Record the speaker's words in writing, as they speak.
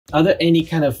are there any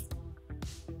kind of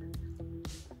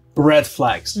red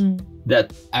flags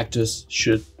that actors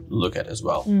should look at as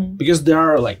well? Because there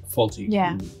are like faulty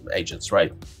agents,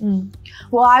 right?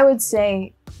 Well, I would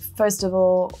say, first of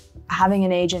all, having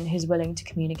an agent who's willing to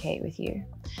communicate with you.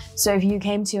 So if you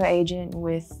came to your agent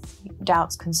with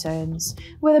doubts, concerns,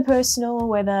 whether personal,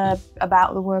 whether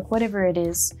about the work, whatever it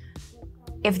is,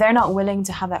 if they're not willing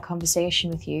to have that conversation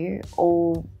with you,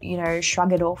 or, you know,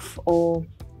 shrug it off or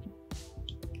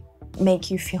make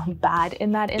you feel bad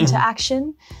in that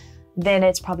interaction, then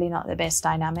it's probably not the best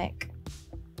dynamic.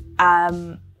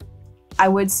 I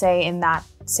would say in that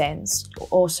sense,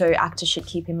 also actors should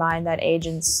keep in mind that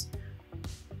agents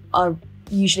are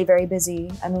usually very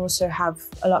busy and also have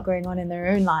a lot going on in their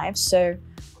own lives. So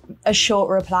a short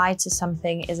reply to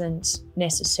something isn't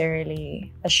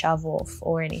necessarily a shove off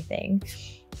or anything.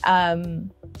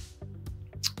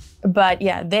 But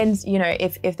yeah, then, you know,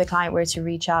 if the client were to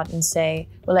reach out and say,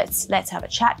 well, let's have a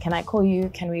chat. Can I call you?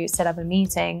 Can we set up a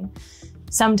meeting?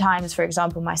 Sometimes, for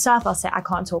example, myself, I'll say, I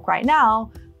can't talk right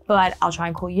now, but I'll try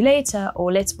and call you later,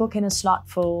 or let's book in a slot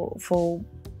for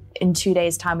in 2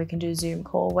 days' time, we can do a Zoom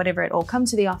call, whatever it, or come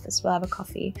to the office, we'll have a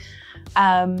coffee.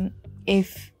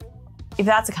 If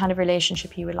that's the kind of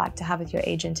relationship you would like to have with your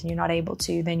agent and you're not able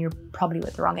to, then you're probably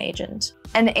with the wrong agent.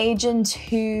 An agent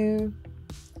who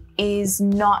is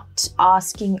not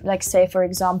asking, like say, for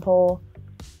example,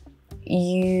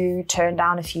 you turn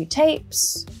down a few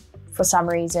tapes for some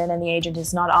reason and the agent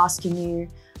is not asking you,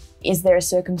 is there a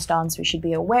circumstance we should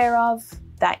be aware of?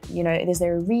 That, you know, is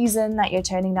there a reason that you're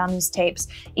turning down these tapes?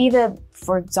 Either,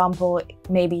 for example,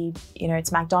 maybe, you know,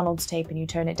 it's McDonald's tape and you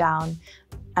turn it down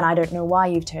and I don't know why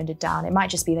you've turned it down. It might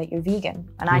just be that you're vegan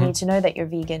and I need to know that you're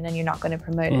vegan and you're not going to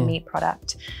promote a meat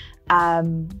product.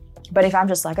 But if I'm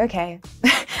just like, okay,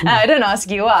 I don't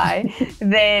ask you why,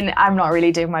 then I'm not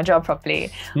really doing my job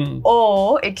properly.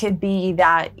 Or it could be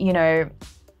that, you know,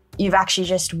 you've actually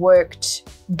just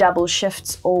worked double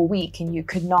shifts all week and you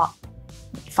could not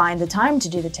find the time to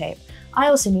do the tape. I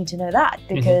also need to know that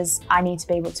because I need to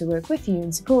be able to work with you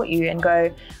and support you and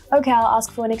go, okay, I'll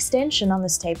ask for an extension on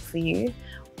this tape for you,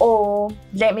 or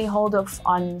let me hold off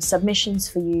on submissions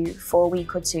for you for a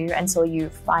week or two until you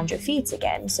find your feet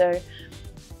again. So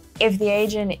if the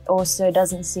agent also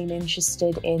doesn't seem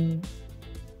interested in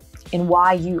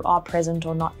why you are present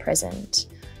or not present,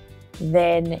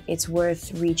 then it's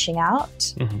worth reaching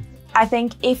out. I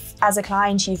think if, as a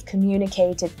client, you've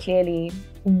communicated clearly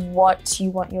what you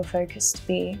want your focus to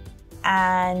be,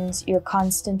 and you're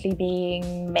constantly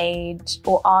being made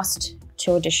or asked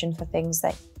to audition for things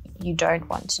that you don't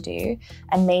want to do,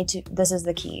 and made to, this is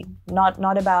the key, not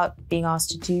about being asked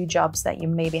to do jobs that you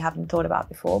maybe haven't thought about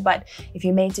before, but if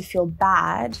you're made to feel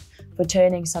bad for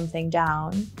turning something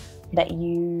down that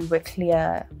you were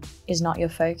clear is not your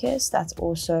focus, that's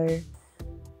also,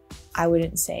 I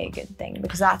wouldn't say a good thing,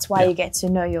 because that's why you get to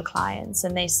know your clients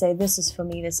and they say, this is for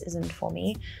me, this isn't for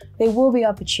me. There will be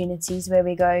opportunities where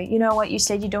we go, you know what, you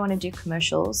said you don't want to do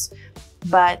commercials,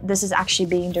 but this is actually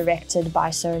being directed by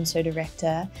so-and-so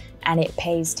director and it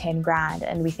pays 10 grand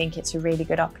and we think it's a really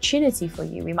good opportunity for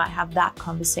you. We might have that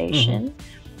conversation.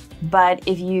 But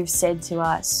if you've said to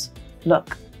us,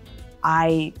 look,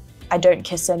 I don't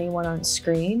kiss anyone on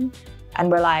screen, and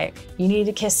we're like, you need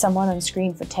to kiss someone on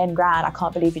screen for 10 grand. I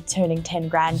can't believe you're turning 10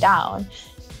 grand down.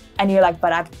 And you're like,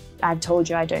 but I've told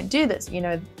you I don't do this. You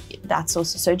know, that's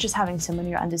also, so just having someone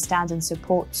who understands and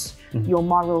supports your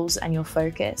morals and your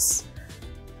focus.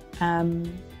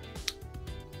 And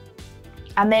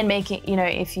then making, you know,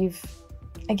 if you've,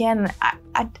 again,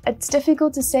 it's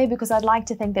difficult to say because I'd like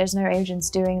to think there's no agents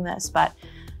doing this, but,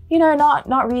 you know,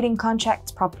 not reading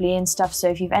contracts properly and stuff. So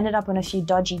if you've ended up on a few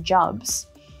dodgy jobs,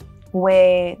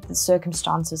 where the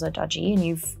circumstances are dodgy and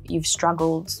you've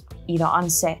struggled either on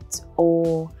set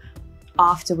or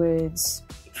afterwards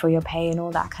for your pay and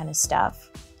all that kind of stuff,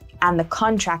 and the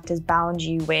contract has bound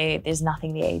you where there's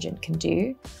nothing the agent can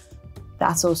do,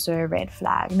 that's also a red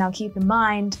flag. Now keep in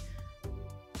mind,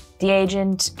 the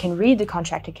agent can read the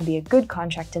contract, it can be a good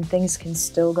contract and things can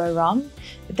still go wrong,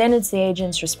 but then it's the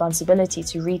agent's responsibility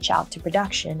to reach out to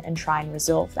production and try and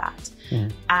resolve that.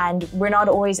 And we're not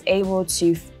always able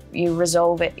to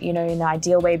resolve it, you know, in the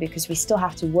ideal way, because we still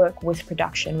have to work with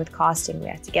production, with casting, we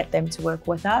have to get them to work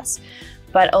with us.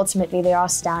 But ultimately there are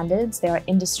standards, there are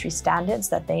industry standards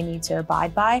that they need to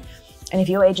abide by. And if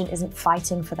your agent isn't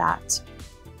fighting for that,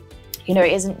 you know,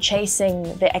 isn't chasing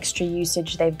the extra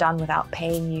usage they've done without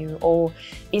paying you, or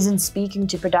isn't speaking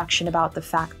to production about the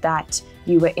fact that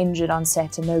you were injured on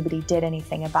set and nobody did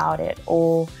anything about it,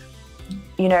 or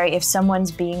You know, if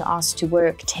someone's being asked to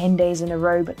work 10 days in a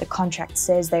row, but the contract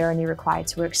says they're only required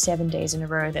to work 7 days in a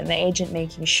row, then the agent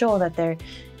making sure that they're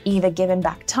either given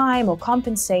back time or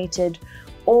compensated,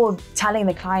 or telling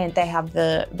the client they have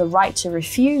the right to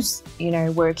refuse, you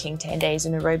know, working 10 days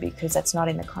in a row because that's not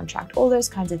in the contract, all those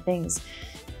kinds of things.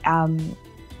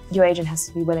 Your agent has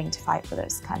to be willing to fight for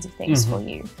those kinds of things for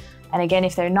you. And again,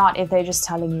 if they're just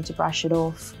telling you to brush it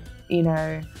off, you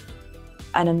know,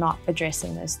 and are not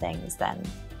addressing those things, then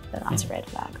that's a red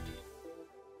flag.